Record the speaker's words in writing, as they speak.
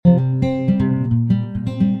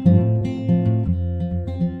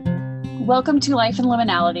Welcome to Life in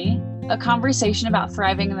Liminality, a conversation about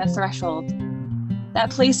thriving in the threshold, that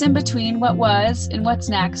place in between what was and what's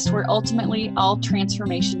next, where ultimately all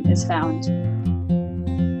transformation is found.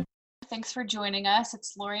 Thanks for joining us.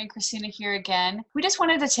 It's Lori and Christina here again. We just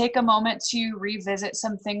wanted to take a moment to revisit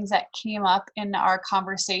some things that came up in our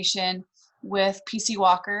conversation with PC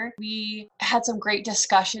Walker. We had some great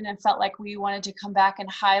discussion and felt like we wanted to come back and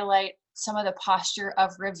highlight some of the posture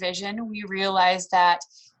of revision. We realized that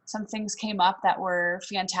some things came up that were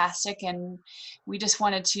fantastic, and we just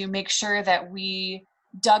wanted to make sure that we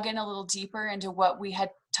dug in a little deeper into what we had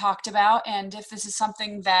talked about. And if this is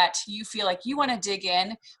something that you feel like you want to dig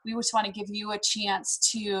in, we just want to give you a chance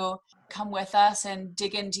to come with us and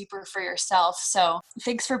dig in deeper for yourself. So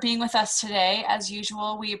thanks for being with us today. As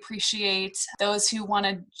usual, we appreciate those who want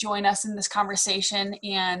to join us in this conversation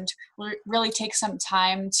and really take some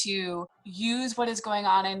time to use what is going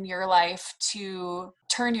on in your life to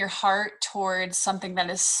turn your heart towards something that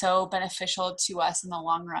is so beneficial to us in the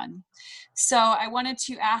long run. So I wanted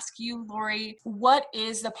to ask you, Lori, what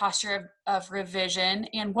is the posture of revision,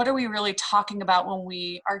 and what are we really talking about when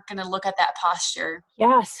we are going to look at that posture?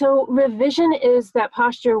 Yeah, so revision is that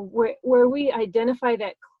posture where we identify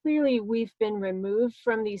that clearly we've been removed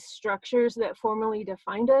from these structures that formerly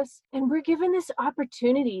defined us, and we're given this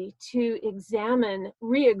opportunity to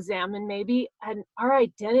re-examine maybe our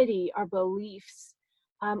identity, our beliefs,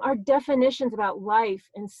 our definitions about life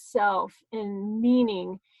and self and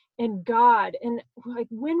meaning and God. And like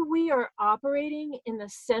when we are operating in the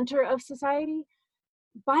center of society,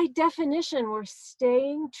 by definition, we're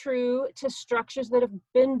staying true to structures that have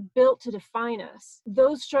been built to define us.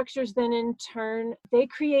 Those structures then in turn, they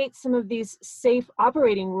create some of these safe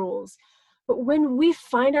operating rules. But when we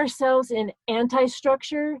find ourselves in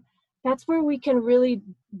anti-structure, that's where we can really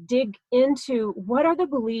dig into what are the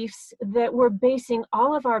beliefs that we're basing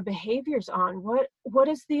all of our behaviors on? What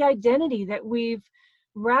is the identity that we've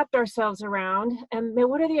wrapped ourselves around? And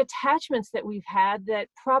what are the attachments that we've had that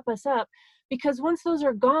prop us up? Because once those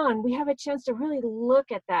are gone, we have a chance to really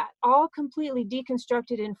look at that, all completely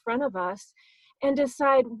deconstructed in front of us, and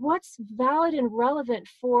decide what's valid and relevant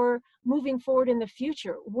for moving forward in the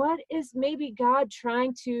future. What is maybe God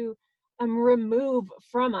trying to remove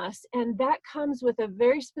from us? And that comes with a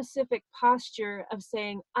very specific posture of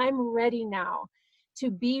saying, I'm ready now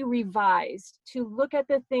to be revised, to look at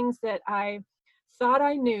the things that I thought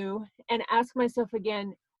I knew and ask myself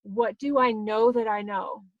again, what do I know that I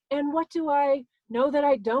know? And what do I know that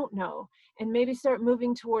I don't know? And maybe start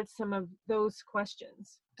moving towards some of those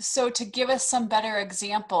questions. So to give us some better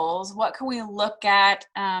examples, what can we look at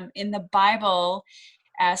in the Bible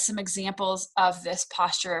as some examples of this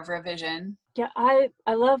posture of revision? Yeah, I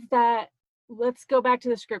love that. Let's go back to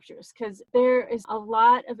the scriptures, because there is a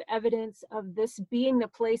lot of evidence of this being the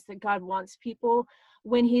place that God wants people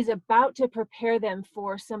when he's about to prepare them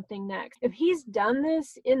for something next. If he's done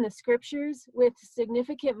this in the scriptures with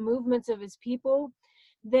significant movements of his people,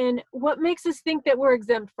 then what makes us think that we're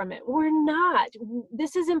exempt from it? We're not.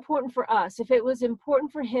 This is important for us. If it was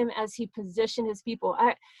important for him as he positioned his people,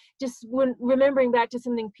 when remembering back to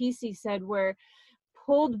something PC said, where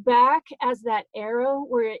pulled back as that arrow,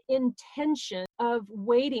 we're in tension of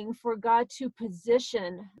waiting for God to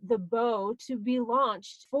position the bow to be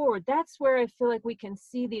launched forward. That's where I feel like we can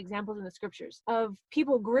see the examples in the scriptures of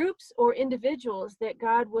people groups or individuals that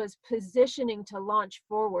God was positioning to launch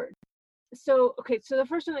forward. So the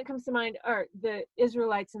first one that comes to mind are the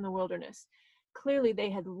Israelites in the wilderness. Clearly, they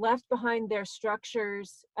had left behind their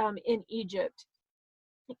structures in Egypt.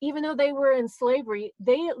 Even though they were in slavery,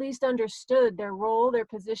 they at least understood their role, their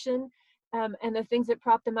position, and the things that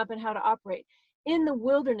propped them up and how to operate. In the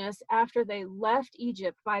wilderness, after they left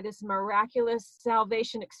Egypt by this miraculous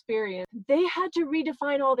salvation experience, they had to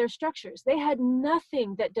redefine all their structures. They had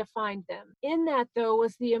nothing that defined them. In that, though,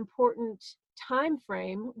 was the important time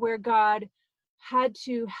frame where God had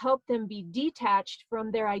to help them be detached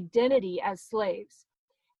from their identity as slaves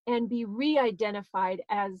and be re-identified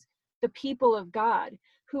as the people of God,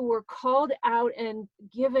 who were called out and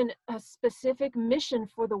given a specific mission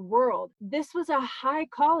for the world. This was a high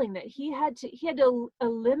calling that he had to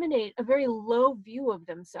eliminate a very low view of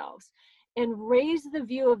themselves and raise the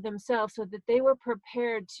view of themselves so that they were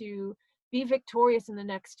prepared to be victorious in the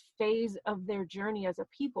next phase of their journey as a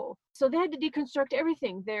people. So they had to deconstruct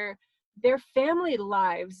everything, their family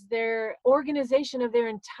lives, their organization of their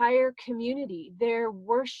entire community, their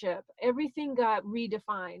worship, everything got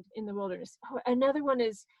redefined in the wilderness. Another one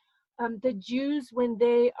is the Jews when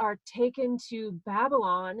they are taken to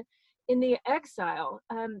Babylon in the exile.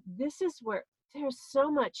 This is where there's so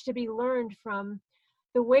much to be learned from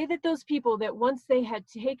the way that those people, that once they had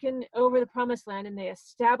taken over the promised land and they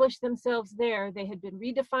established themselves there, they had been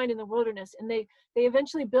redefined in the wilderness, and they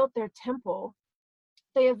eventually built their temple.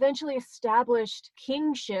 They eventually established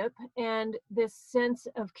kingship and this sense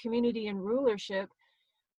of community and rulership.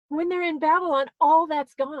 When they're in Babylon, all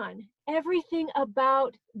that's gone. Everything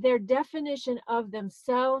about their definition of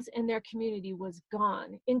themselves and their community was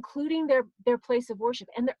gone, including their place of worship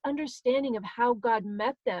and their understanding of how God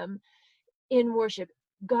met them in worship.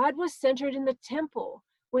 God was centered in the temple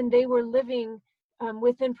when they were living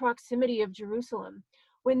within proximity of Jerusalem.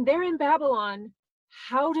 When they're in Babylon,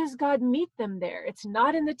 how does God meet them there? It's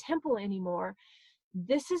not in the temple anymore.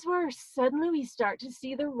 This is where suddenly we start to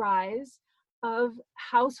see the rise of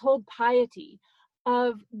household piety,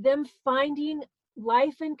 of them finding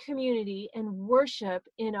life and community and worship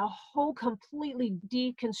in a whole completely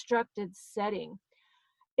deconstructed setting.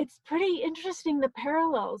 It's pretty interesting, the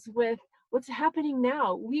parallels with what's happening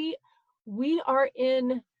now. We are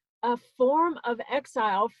in a form of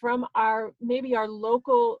exile from maybe our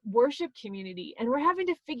local worship community, and we're having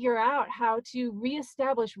to figure out how to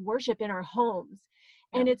reestablish worship in our homes.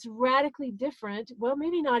 And it's radically different. Well,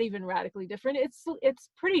 maybe not even radically different. It's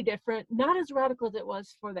pretty different, not as radical as it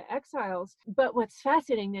was for the exiles. But what's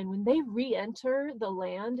fascinating then, when they re-enter the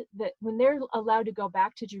land, that when they're allowed to go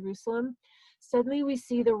back to Jerusalem, suddenly we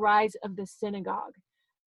see the rise of the synagogue.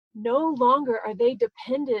 No longer are they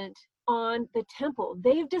dependent on the temple.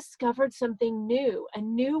 They've discovered something new, a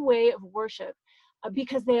new way of worship,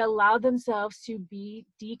 because they allowed themselves to be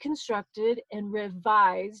deconstructed and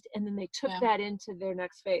revised, and then they took that into their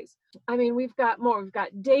next phase. I mean, we've got more. We've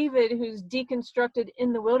got David, who's deconstructed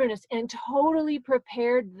in the wilderness and totally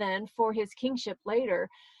prepared then for his kingship later.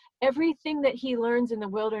 Everything that he learns in the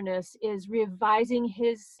wilderness is revising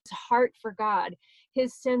his heart for God,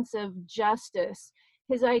 his sense of justice,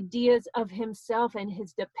 his ideas of himself and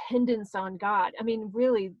his dependence on God. I mean,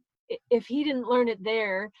 really, if he didn't learn it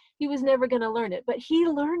there, he was never going to learn it. But he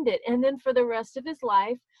learned it, and then for the rest of his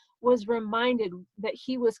life was reminded that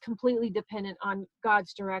he was completely dependent on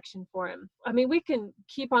God's direction for him. I mean, we can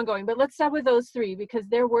keep on going, but let's start with those three because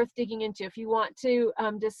they're worth digging into if you want to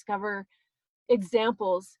discover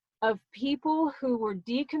examples of people who were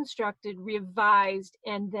deconstructed, revised,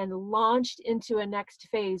 and then launched into a next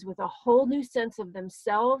phase with a whole new sense of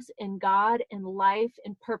themselves and God and life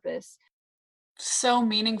and purpose. So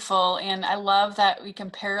meaningful. And I love that we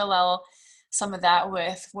can parallel some of that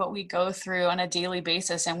with what we go through on a daily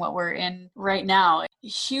basis and what we're in right now.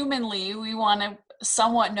 Humanly, we want to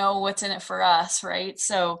somewhat know what's in it for us, right?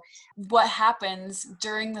 So what happens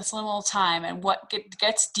during this liminal time and what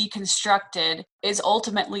gets deconstructed is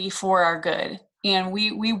ultimately for our good. And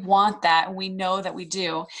we want that, and we know that we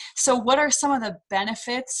do. So what are some of the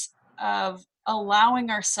benefits of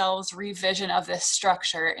allowing ourselves revision of this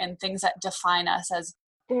structure and things that define us as?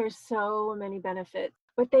 There's so many benefits,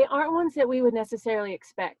 but they aren't ones that we would necessarily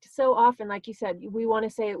expect. So often, like you said, we want to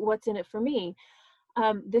say, what's in it for me?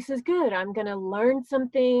 This is good. I'm going to learn some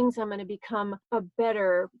things. I'm going to become a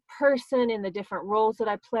better person in the different roles that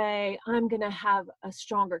I play. I'm going to have a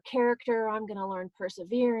stronger character. I'm going to learn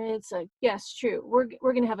perseverance. Yes, true.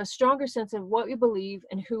 We're going to have a stronger sense of what we believe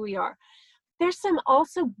and who we are. There's some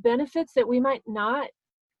also benefits that we might not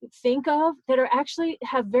think of that are actually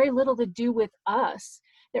have very little to do with us.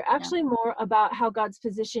 They're actually more about how God's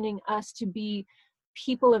positioning us to be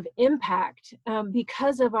people of impact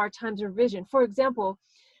because of our times of revision. For example,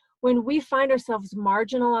 when we find ourselves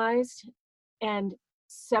marginalized and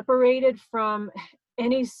separated from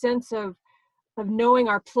any sense of knowing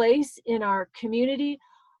our place in our community,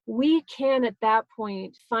 we can at that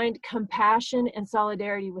point find compassion and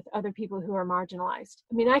solidarity with other people who are marginalized.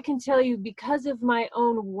 I mean, I can tell you because of my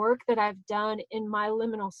own work that I've done in my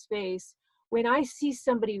liminal space, when I see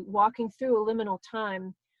somebody walking through a liminal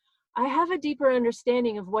time, I have a deeper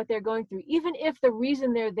understanding of what they're going through, even if the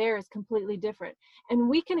reason they're there is completely different. And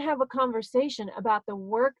we can have a conversation about the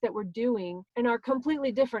work that we're doing in our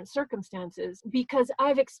completely different circumstances because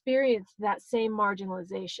I've experienced that same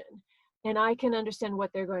marginalization and I can understand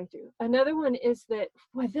what they're going through. Another one is that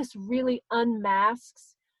this really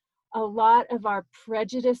unmasks a lot of our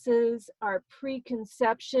prejudices, our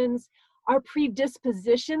preconceptions, our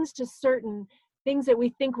predispositions to certain things that we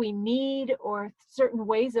think we need or certain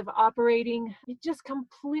ways of operating. It just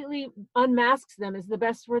completely unmasks them is the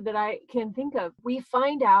best word that I can think of. We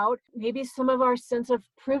find out maybe some of our sense of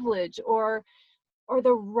privilege or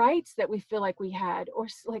the rights that we feel like we had, or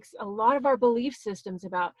like a lot of our belief systems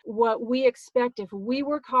about what we expect. If we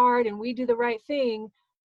work hard and we do the right thing,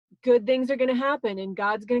 good things are going to happen and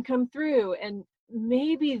God's going to come through. And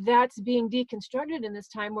maybe that's being deconstructed in this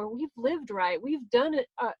time where we've lived right. We've done it,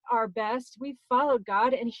 our best. We've followed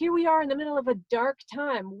God. And here we are in the middle of a dark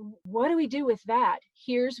time. What do we do with that?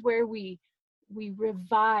 Here's where we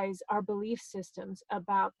revise our belief systems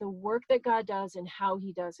about the work that God does and how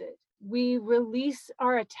he does it. We release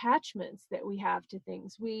our attachments that we have to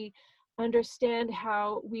things. We understand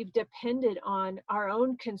how we've depended on our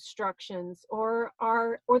own constructions or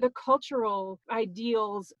the cultural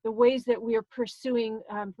ideals, the ways that we are pursuing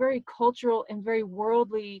very cultural and very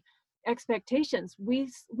worldly expectations. We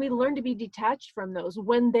learn to be detached from those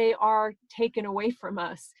when they are taken away from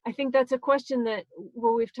us. I think that's a question that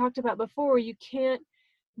we've talked about before. You can't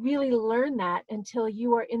really learn that until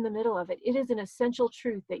you are in the middle of it. It is an essential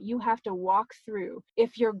truth that you have to walk through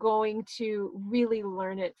if you're going to really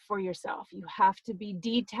learn it for yourself. You have to be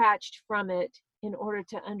detached from it in order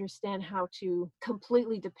to understand how to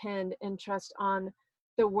completely depend and trust on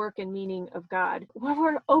the work and meaning of God. Well,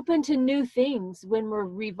 we're open to new things when we're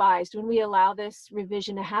revised, when we allow this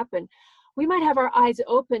revision to happen. We might have our eyes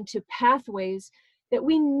open to pathways that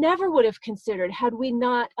we never would have considered had we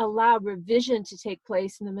not allowed revision to take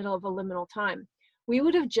place in the middle of a liminal time. We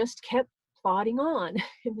would have just kept plodding on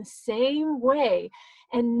in the same way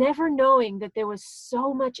and never knowing that there was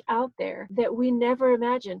so much out there that we never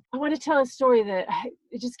imagined. I want to tell a story that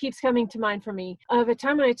it just keeps coming to mind for me of a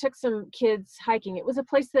time when I took some kids hiking. It was a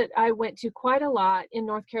place that I went to quite a lot in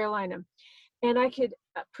North Carolina. And I could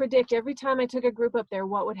predict every time I took a group up there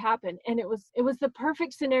what would happen. And it was the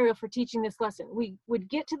perfect scenario for teaching this lesson. We would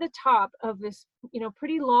get to the top of this,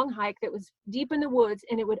 pretty long hike that was deep in the woods,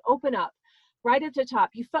 and it would open up right at the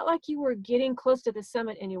top. You felt like you were getting close to the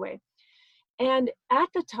summit anyway. And at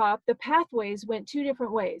the top, the pathways went two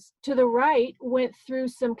different ways. To the right went through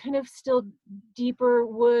some kind of still deeper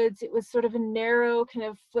woods. It was sort of a narrow kind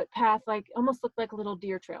of footpath, like almost looked like a little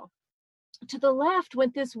deer trail. To the left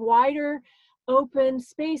went this wider open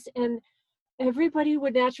space, and everybody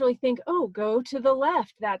would naturally think, oh, go to the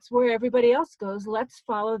left. That's where everybody else goes. Let's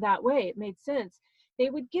follow that way. It made sense.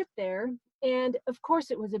 They would get there, and of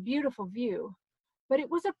course it was a beautiful view, but it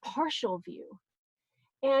was a partial view.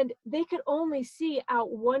 And they could only see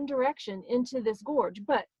out one direction into this gorge,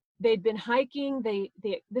 but they'd been hiking.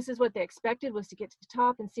 This is what they expected, was to get to the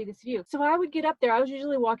top and see this view. So I would get up there. I was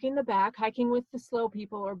usually walking in the back, hiking with the slow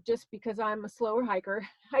people, or just because I'm a slower hiker.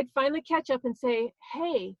 I'd finally catch up and say,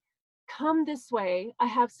 hey, come this way. I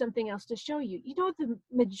have something else to show you. The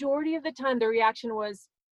majority of the time, the reaction was,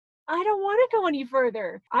 I don't want to go any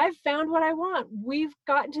further. I've found what I want. We've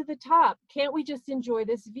gotten to the top. Can't we just enjoy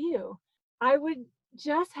this view? I would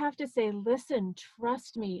just have to say, listen,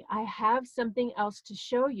 trust me, I have something else to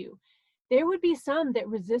show you. There would be some that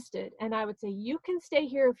resisted, and I would say, you can stay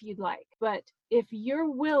here if you'd like, but if you're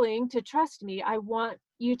willing to trust me, I want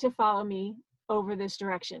you to follow me over this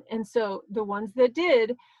direction. And so the ones that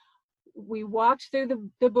did, we walked through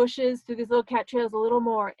the bushes, through these little cat trails a little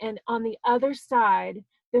more, and on the other side,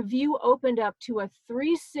 the view opened up to a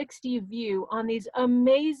 360 view on these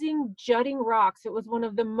amazing jutting rocks. It was one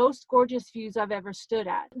of the most gorgeous views I've ever stood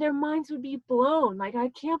at. Their minds would be blown. Like, I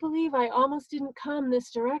can't believe I almost didn't come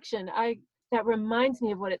this direction. That reminds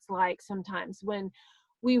me of what it's like sometimes when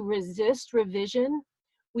we resist revision.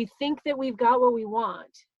 We think that we've got what we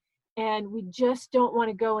want, and we just don't want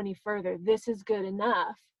to go any further. This is good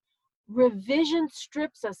enough. Revision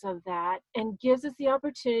strips us of that and gives us the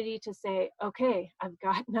opportunity to say, okay, I've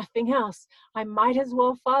got nothing else. I might as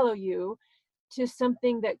well follow you to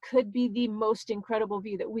something that could be the most incredible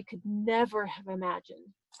view that we could never have imagined.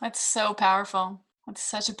 That's so powerful. That's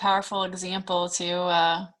such a powerful example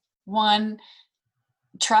to one,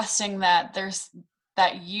 trusting that there's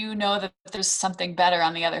something better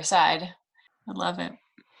on the other side. I love it.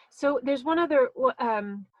 So there's one other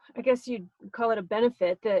I guess you'd call it a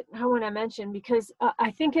benefit that I want to mention, because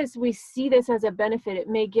I think as we see this as a benefit, it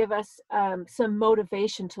may give us some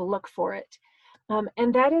motivation to look for it.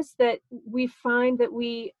 And that is that we find that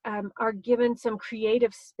we are given some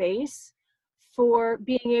creative space for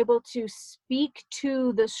being able to speak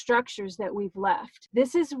to the structures that we've left.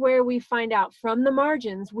 This is where we find out from the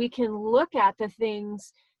margins, we can look at the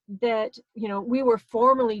things that, we were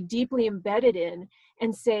formerly deeply embedded in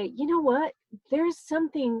and say, you know what, there's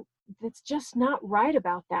something that's just not right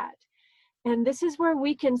about that. And this is where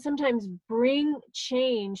we can sometimes bring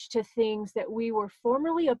change to things that we were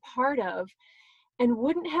formerly a part of and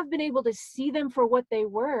wouldn't have been able to see them for what they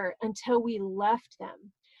were until we left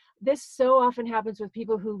them. This so often happens with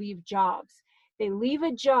people who leave jobs. They leave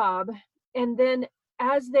a job, and then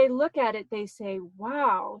as they look at it, they say,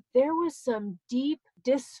 wow, there was some deep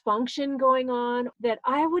dysfunction going on that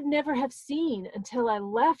I would never have seen until I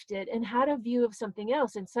left it and had a view of something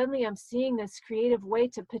else. And suddenly I'm seeing this creative way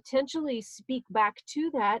to potentially speak back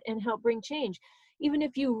to that and help bring change. Even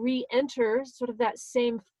if you re-enter sort of that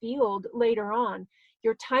same field later on,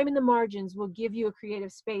 your time in the margins will give you a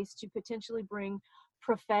creative space to potentially bring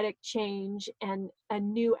prophetic change and a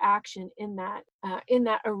new action in that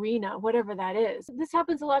arena, whatever that is. This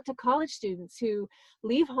happens a lot to college students who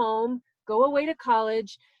leave home, go away to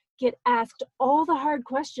college, get asked all the hard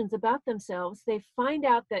questions about themselves. They find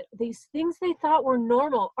out that these things they thought were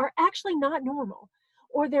normal are actually not normal,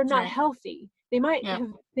 or they're not healthy. They might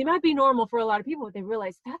be normal for a lot of people, but they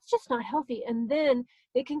realize that's just not healthy. And then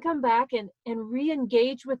they can come back and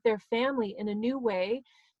re-engage with their family in a new way,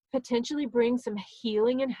 potentially bring some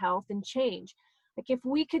healing and health and change. Like if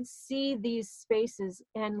we could see these spaces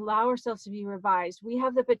and allow ourselves to be revised, we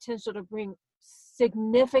have the potential to bring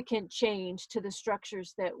significant change to the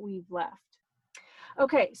structures that we've left.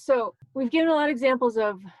 Okay, so we've given a lot of examples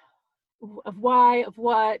of why, of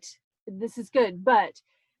what. This is good, but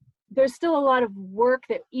there's still a lot of work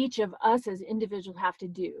that each of us as individuals have to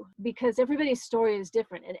do, because everybody's story is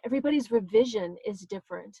different and everybody's revision is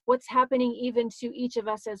different. What's happening even to each of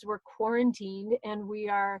us as we're quarantined and we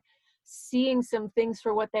are seeing some things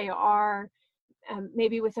for what they are,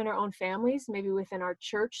 maybe within our own families, maybe within our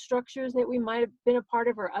church structures that we might have been a part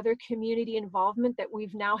of, or other community involvement that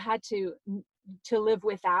we've now had to live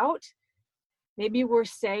without. Maybe we're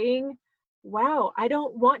saying, wow, I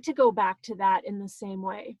don't want to go back to that in the same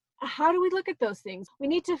way. How do we look at those things? We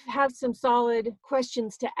need to have some solid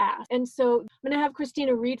questions to ask. And so I'm going to have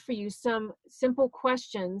Christina read for you some simple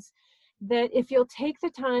questions that if you'll take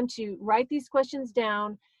the time to write these questions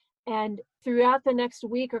down, and throughout the next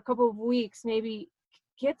week or couple of weeks, maybe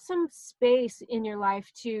get some space in your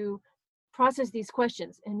life to process these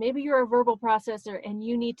questions. And maybe you're a verbal processor and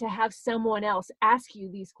you need to have someone else ask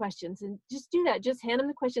you these questions, and just do that. Just hand them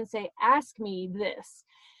the question, say, ask me this,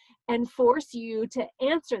 and force you to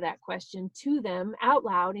answer that question to them out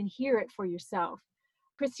loud and hear it for yourself.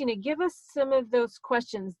 Christina, give us some of those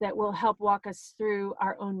questions that will help walk us through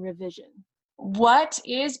our own revision. What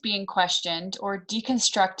is being questioned or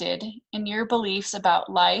deconstructed in your beliefs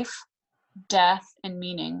about life, death, and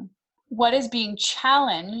meaning? What is being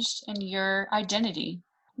challenged in your identity?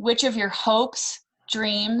 Which of your hopes,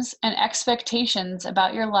 dreams, and expectations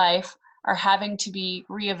about your life are having to be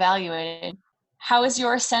reevaluated? How is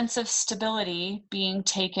your sense of stability being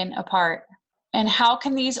taken apart? And how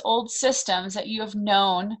can these old systems that you have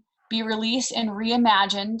known be released and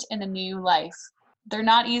reimagined in a new life? They're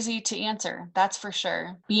not easy to answer, that's for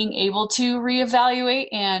sure. Being able to reevaluate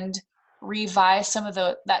and revise some of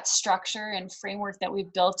that structure and framework that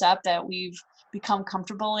we've built up, that we've become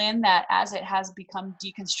comfortable in, that as it has become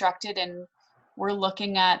deconstructed and we're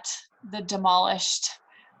looking at the demolished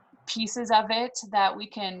pieces of it, that we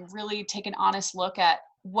can really take an honest look at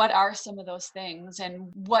what are some of those things and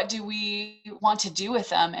what do we want to do with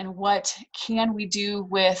them, and what can we do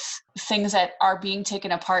with things that are being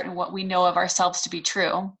taken apart and what we know of ourselves to be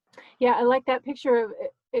true. Yeah, I like that picture of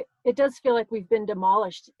it. It does feel like we've been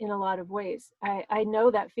demolished in a lot of ways. I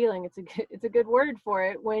know that feeling. It's a good word for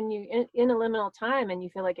it when you in a liminal time and you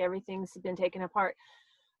feel like everything's been taken apart.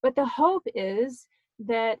 But the hope is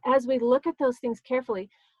that as we look at those things carefully,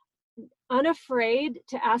 unafraid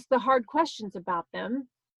to ask the hard questions about them,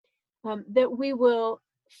 that we will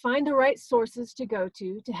find the right sources to go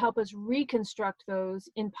to help us reconstruct those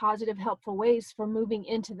in positive, helpful ways for moving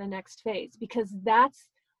into the next phase, because that's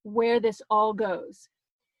where this all goes.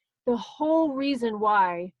 The whole reason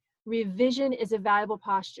why revision is a valuable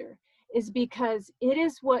posture is because it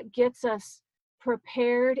is what gets us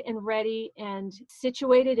prepared and ready and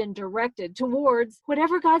situated and directed towards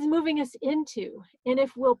whatever God's moving us into. And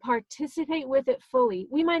if we'll participate with it fully,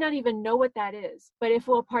 we might not even know what that is, but if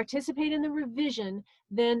we'll participate in the revision,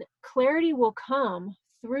 then clarity will come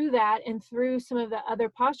through that and through some of the other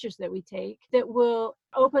postures that we take that will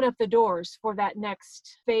open up the doors for that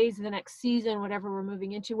next phase, the next season, whatever we're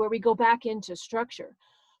moving into, where we go back into structure.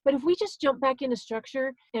 But if we just jump back into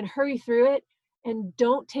structure and hurry through it, and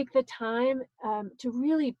don't take the time to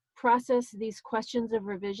really process these questions of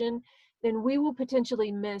revision, then we will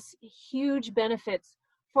potentially miss huge benefits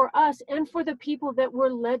for us and for the people that we're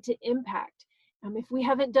led to impact. If we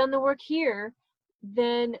haven't done the work here,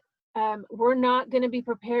 then we're not going to be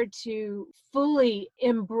prepared to fully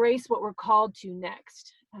embrace what we're called to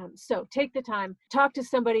next. So take the time, talk to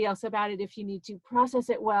somebody else about it if you need to, process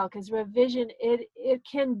it well, because revision, it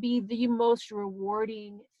can be the most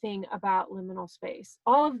rewarding thing about liminal space.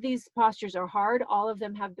 All of these postures are hard, all of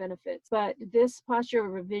them have benefits, but this posture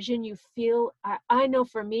of revision, you feel, I know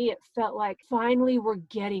for me, it felt like finally we're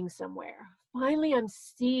getting somewhere. Finally, I'm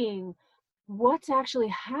seeing what's actually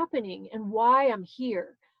happening and why I'm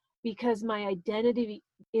here, because my identity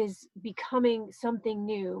is becoming something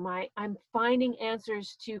new. I'm finding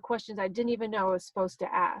answers to questions I didn't even know I was supposed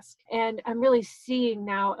to ask. And I'm really seeing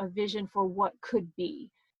now a vision for what could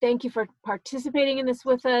be. Thank you for participating in this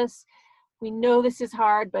with us. We know this is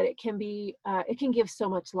hard, but it can give so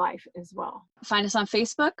much life as well. Find us on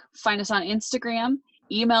Facebook, find us on Instagram,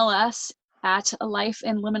 email us at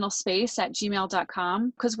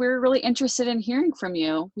lifeinliminalspace@gmail.com, because we're really interested in hearing from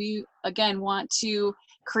you. We, again, want to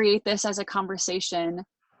create this as a conversation,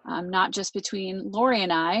 not just between Lori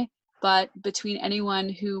and I, but between anyone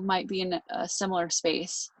who might be in a similar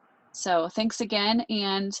space. So thanks again,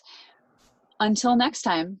 and until next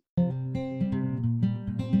time.